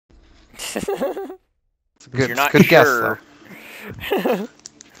It's a good, You're not good guess, sure. though.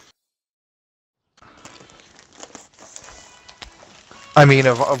 I mean,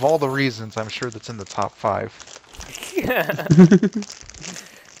 of all the reasons, I'm sure that's in the top 5.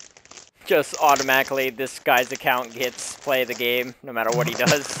 Just automatically, this guy's account gets play the game, no matter what he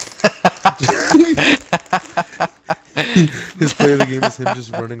does. His play of the game is him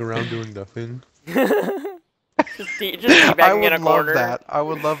just running around doing nothing. just teabagging in a corner. That. I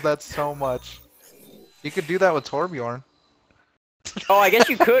would love that so much. You could do that with Torbjorn. Oh, I guess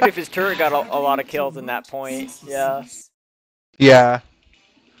you could if his turret got a lot of kills in that point. Yeah. Yeah.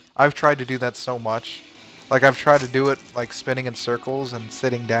 I've tried to do that so much. Like, I've tried to do it, like, spinning in circles and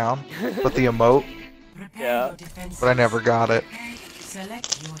sitting down with the emote. Yeah. But I never got it.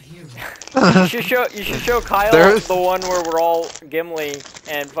 you should show Kyle the one where we're all Gimli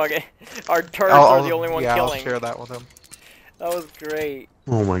and fucking our turrets are the only one killing. I'll share that with him. That was great.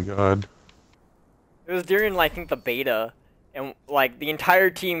 Oh my god. It was during, like, I think, the beta. And, like, the entire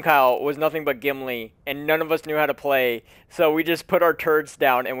team, Kyle, was nothing but Gimli, and none of us knew how to play, so we just put our turrets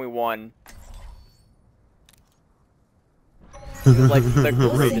down and we won. It was, like, the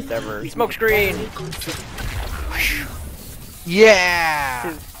greatest ever. Smoke screen!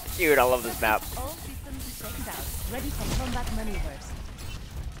 Yeah! Dude, I love this map.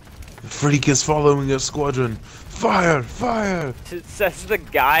 Freak is following a squadron. Fire! Fire! It says the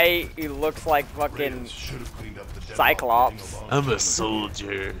guy who looks like fucking Cyclops. I'm a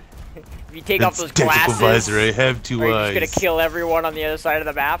soldier. If you take off those Tactical glasses, visor, I have 2 are you eyes. just gonna kill everyone on the other side of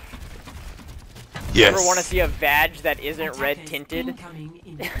the map? Yes. Ever want to see a badge that isn't red tinted?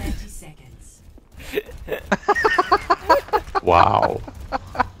 Wow.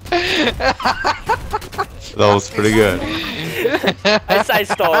 That was pretty good. I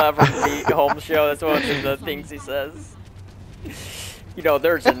stole that from the home show. That's one of the things he says. You know,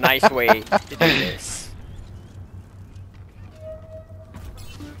 there's a nice way to do this.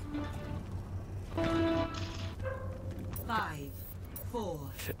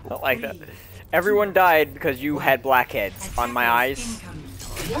 I like that. Everyone died because you had blackheads on my eyes.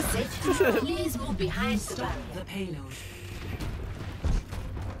 Please move behind the payload.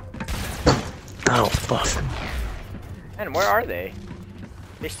 Oh, fuck. And where are they?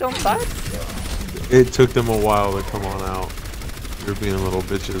 They still inside? It took them a while to come on out. They're being little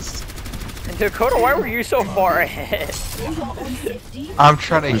bitches. And Dakota, why were you so far ahead? I'm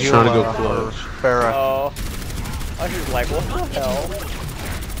trying to heal go clutch. Farah. Oh. I was just like, what the hell?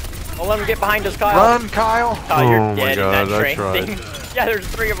 Don't let him get behind us, Kyle. Run, Kyle! Kyle, you're Oh my dead God, in that I train tried. thing. Yeah, there's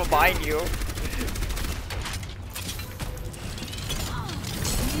 3 of them behind you.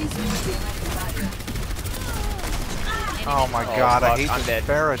 Oh my god, fuck, I hate I'm this dead.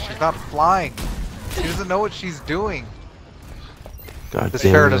 Farah. She's not flying. She doesn't know what she's doing. God This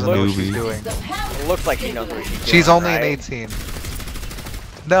damn Farah it, doesn't know what she's newbie. doing. It looks like she knows what she's doing. She's only right? an 18.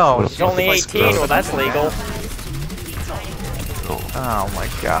 No, She's only 18? Well, that's legal. Oh my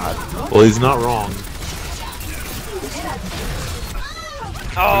god. Well, he's not wrong.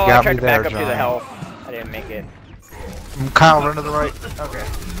 Oh, got I tried me to back there, up to the John. health. I didn't make it. Kyle, run to the right. Okay.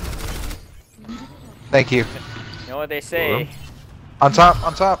 Thank you. You know what they say? On top,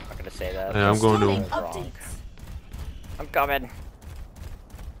 on top. I'm not gonna say that. Yeah, I'm going to him. That's wrong. I'm coming.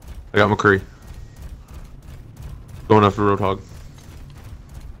 I got McCree. Going after Roadhog.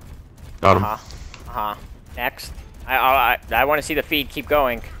 Got him. Next. I want to see the feed keep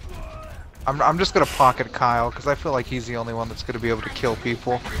going. I'm just gonna pocket Kyle because I feel like he's the only one that's gonna be able to kill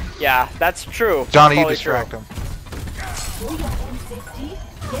people. Yeah, that's true. Johnny, you Totally distract true. him.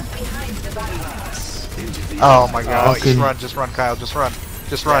 Oh my god! Just run, Kyle. Just run.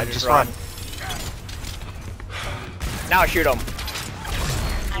 Just run. Yeah, just run. Now shoot him.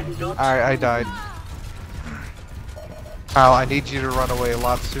 I died. Kyle, I need you to run away a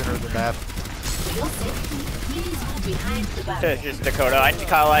lot sooner than that. Just Dakota.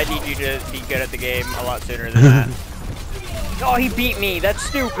 Kyle, I need you to be good at the game a lot sooner than that. Oh, he beat me. That's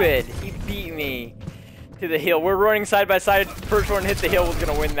stupid. He beat me to the hill. We're running side by side. First one to hit the hill was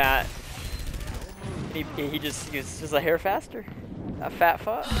gonna win that. He was just a hair faster. A fat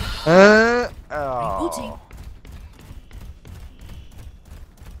fuck. Oh.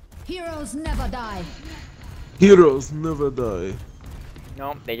 Heroes never die. Heroes never die.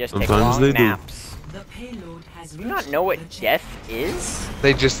 No, they just Sometimes take long they do. naps. Do you not know what death is?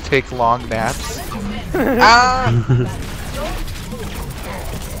 They just take long naps. Ah!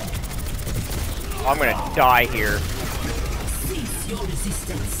 I'm gonna die here.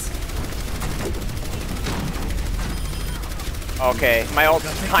 Okay, my ult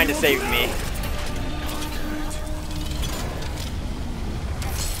kind of saved me.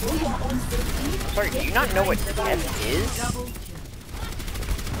 Sorry, do you not know what death is?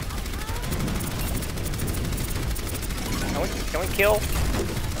 Can we kill?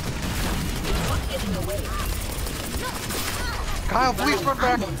 Kyle, please run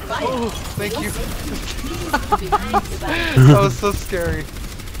back. Oh, thank you. That was so scary.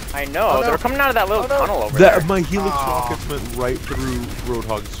 I know, Oh, no. they're coming out of that little tunnel over That there. my helix rockets went right through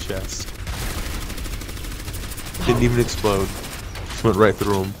Roadhog's chest. Didn't even explode. Just went right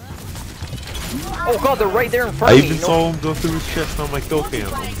through him. Oh god, they're right there in front I of me. even saw him go through his chest on my kill cam.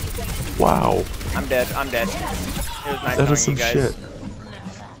 Wow. I'm dead. I'm dead. It was nice That knowing is some you guys. shit.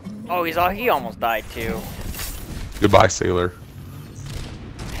 Oh, he almost died too. Goodbye, sailor.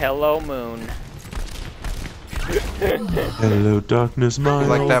 Hello, moon. Hello, darkness, my You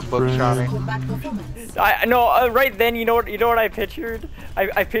like that old book, friend. Johnny? I know. Right then, you know what I pictured?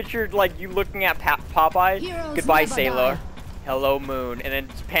 I pictured like you looking at Popeye. Heroes Goodbye, never sailor. die. Hello, moon, and then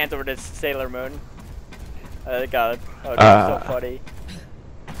just pans over to Sailor Moon. God, oh, that's so funny.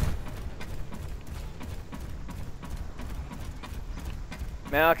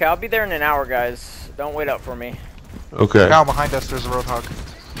 Man, okay, I'll be there in an hour, guys. Don't wait up for me. Okay. Kyle, behind us, there's a Roadhog.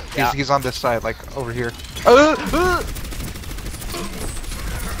 Yeah. He's on this side, like over here.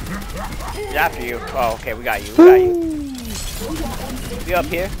 He's after you. Oh, okay, we got you. We got you. We up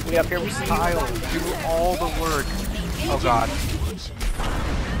here. We up here. We see you. Kyle, do all the work. Oh god.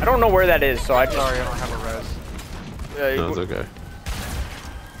 I don't know where that is, so I just. Sorry, I don't have a res. No, it's okay.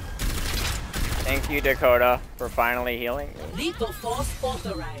 Thank you, Dakota, for finally healing me. Lethal force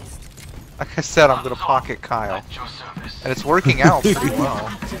authorized. Like I said, I'm gonna pocket Kyle. And it's working out pretty well.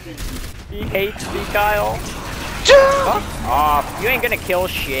 He hates me, Kyle. Fuck off. You ain't gonna kill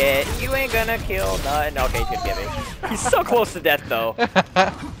shit. You ain't gonna kill nothing. Okay, he's gonna get me. He's so close to death, though.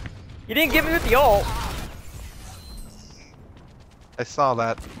 You didn't get me with the ult. I saw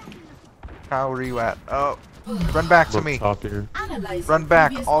that. Kyle, where are you at? Oh, run back to Look, me. top here. Run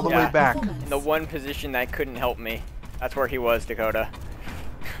back, all the way Yeah. back. In the one position that couldn't help me. That's where he was, Dakota.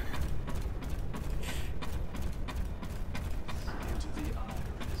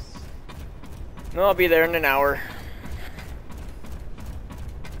 No, I'll be there in an hour.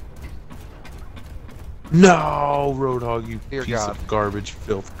 No, Roadhog, you Dear piece God. of garbage,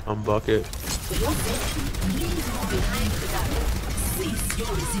 filth, cum bucket. Cease your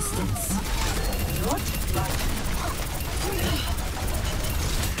resistance.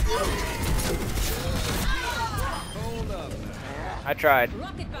 I tried.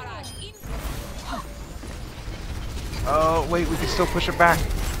 Oh, wait, we can still push it back.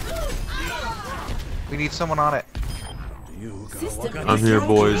 We need someone on it. I'm here,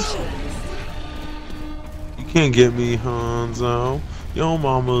 boys. You can't get me, Hanzo. Your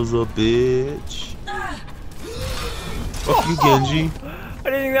mama's a bitch. Fuck you, Genji. I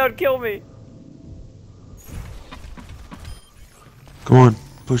didn't think that would kill me. Come on,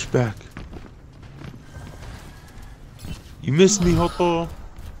 push back. You missed me, Hoto.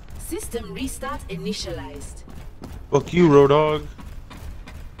 System restart initialized. Fuck you, Roadhog.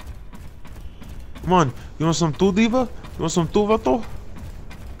 Come on, you want some too, Diva? You want some too, Vato?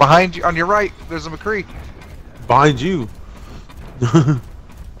 Behind you, on your right, there's a McCree. Behind you.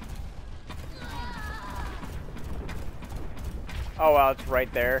 Oh, wow, it's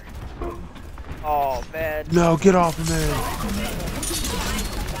right there. Oh, man. No, get off of me.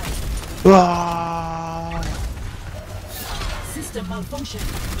 Ah. System malfunction.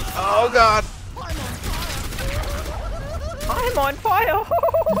 Oh god. I'm on fire.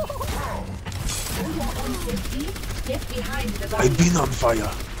 Get behind the I've been on fire.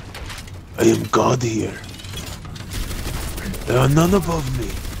 I am God here. There are none above me.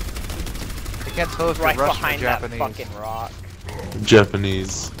 I can't tell if Right you're Russian or behind that Japanese. fucking rock.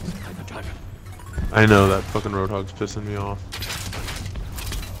 Japanese. I know that fucking Roadhog's pissing me off.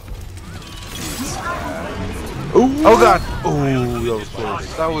 Ooh. Oh god. Oh, that was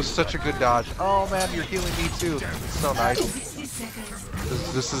close. That was such a good dodge. Oh man, you're healing me too. It's so nice.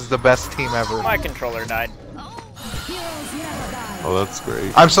 This is the best team ever. My controller died. heroes never die. Oh, that's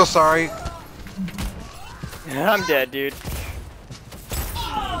great. I'm so sorry. I'm dead, dude.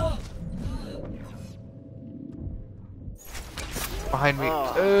 Behind me.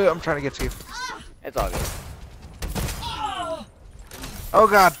 Oh. I'm trying to get to you. It's all good. Oh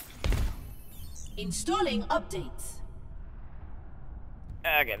god. Installing updates.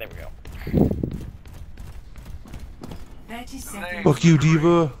 Okay, there we go. 30 seconds. Fuck you,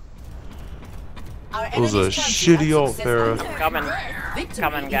 Diva. Our That was a enemy's shitty champion ult, has Farah. successfully Coming. Victory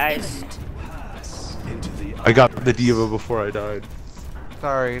Coming, is guys. imminent. I got the Diva before I died.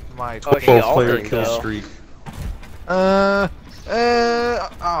 Sorry, my Oh, she Full ulted, player kill though. streak.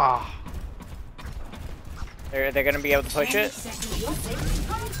 Ah. They're gonna be able to push it.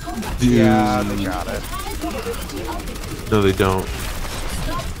 Dude. Yeah, they got it. No, they don't.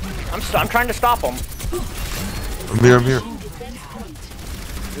 I'm trying to stop them. I'm here. I'm here.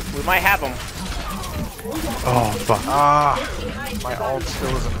 We might have them. Oh fuck. Ah, my ult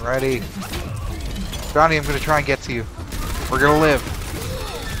still isn't ready. Johnny, I'm gonna try and get to you. We're gonna live.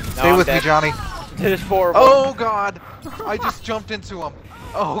 No, Stay I'm with me, dead. Johnny. There's 4 of them. Oh God! I just jumped into him.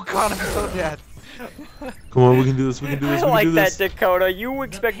 Oh God, I'm so dead. Come on, we can do this. We can do this. I We like can do that, this. Dakota. You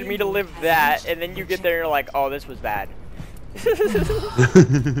expected me to live that, and then you get there and you're like, oh, this was bad.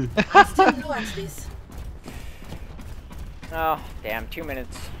 Oh, damn, 2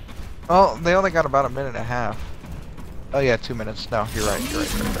 minutes. Well, they only got about a minute and a half. Oh yeah, 2 minutes. No, you're right. You're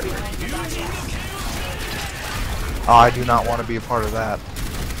right. You're right. Oh, I do not want to be a part of that.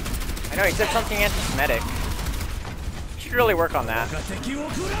 I know, he said something anti-Semitic. Should really work on that.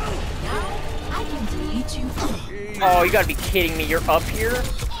 Oh, you gotta be kidding me. You're up here?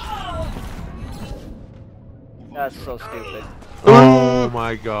 That's so stupid. Oh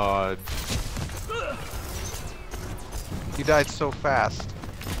my god. You died so fast.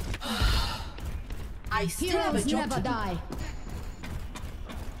 I still have a job to do.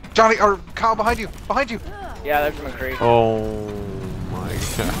 Johnny, or Kyle, behind you! Behind you! Yeah, there's McCree. Oh my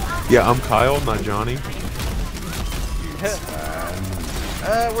god. Yeah, I'm Kyle, not Johnny.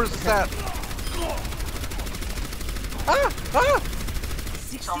 Where's the stat? Ah! Ah!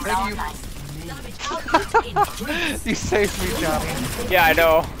 You saved me, Johnny. Yeah, I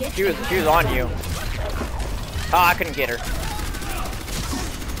know. She was on you. Oh, I couldn't get her.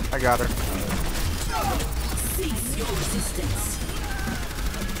 I got her.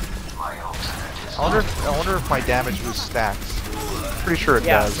 I wonder if my damage boost stacks. Pretty sure it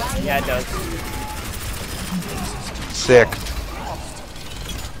Yeah, does. yeah, it does. Sick.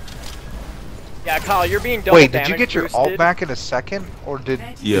 Yeah, Kyle, you're being double Wait, did damage you get your boosted. ult back in a second, or did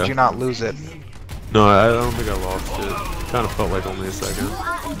Yeah. you not lose it? No, I don't think I lost it. Kind of felt like only a second.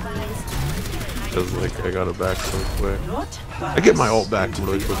 Because, like, I got it back so quick. I get my ult back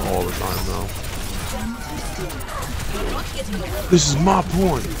really quick all the time, though. This is my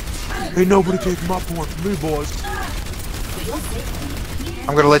point. Ain't nobody taking my point from me, boys.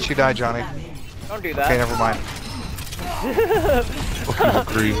 I'm gonna let you die, Johnny. Don't do that. Okay, never mind. Fucking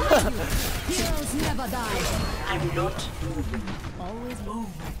agree. I'm not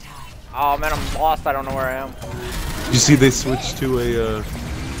Oh man, I'm lost. I don't know where I am. You see they switched to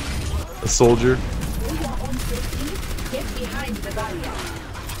a soldier?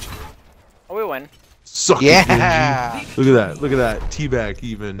 Oh, we win. Suck it, Yeah! Genji. Look at that. Look at that. Teabag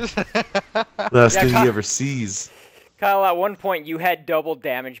even. Last Yeah, thing Kyle- he ever sees. Kyle, at one point you had double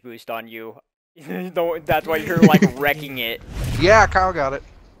damage boost on you. That's why you're like wrecking it. Yeah, Kyle got it.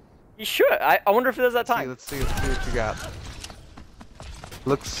 You should. I wonder if it does that See, time. let's see what you got.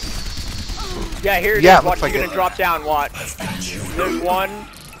 Looks... Yeah, here it Yeah, is. it looks Watch, like you're it. gonna drop down. Watch. There's one,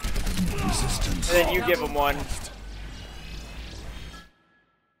 and then you give him one.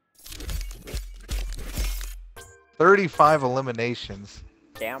 $35 eliminations.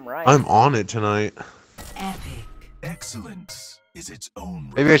 Damn right. I'm on it tonight. epic. Excellence is its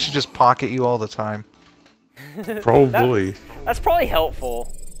own. Maybe I should just pocket you all the time. Probably. That's probably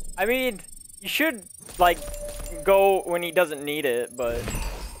helpful. I mean, you should like go when he doesn't need it, but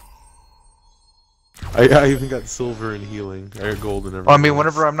I even got silver and healing. I got gold and everything. Well, I mean, else.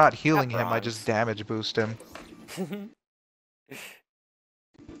 whenever I'm not healing Got him, I bronze. just damage boost him.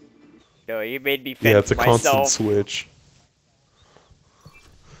 yo, you made me fend Yeah, it's a for constant myself. switch.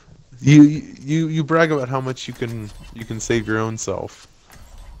 You brag about how much you can save your own self.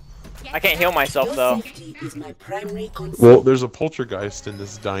 I can't heal myself Your though. safety is my primary concern. Well, there's a poltergeist in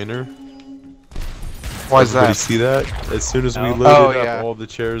this diner. Why is Everybody that? see that? As soon as we No. loaded Oh, up, yeah. all the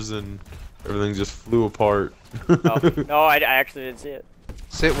chairs and everything just flew apart. Oh, no, I actually didn't see it.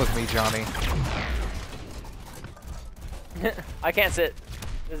 Sit with me, Johnny. I can't sit.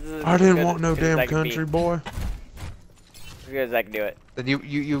 This is I as didn't good- want no as good as I damn can be. country boy. As good as I can do it. Then you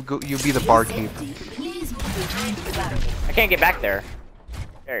be the barkeep. Please move behind the barrier. I can't get back there.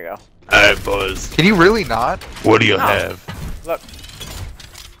 There you go. Alright, Buzz. Can you really not? What do you No. have? Look.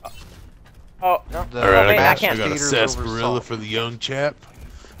 Oh no. The Alright, wait, I mashed can't. I got a potatoes over sarsaparilla salt. for the young chap.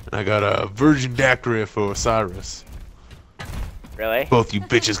 And I got a virgin daiquiri for Osiris. Really? Both you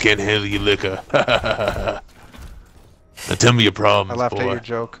bitches can't handle your liquor. Now tell me your I problems, laughed at boy. your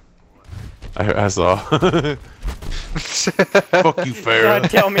joke. I saw. Fuck you, God, Farrah.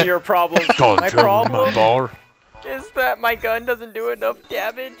 tell me your problem. Call My trouble in my problem? bar. is that my gun doesn't do enough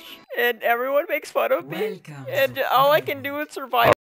damage, and everyone makes fun of me, Welcome. and all I can do is survive.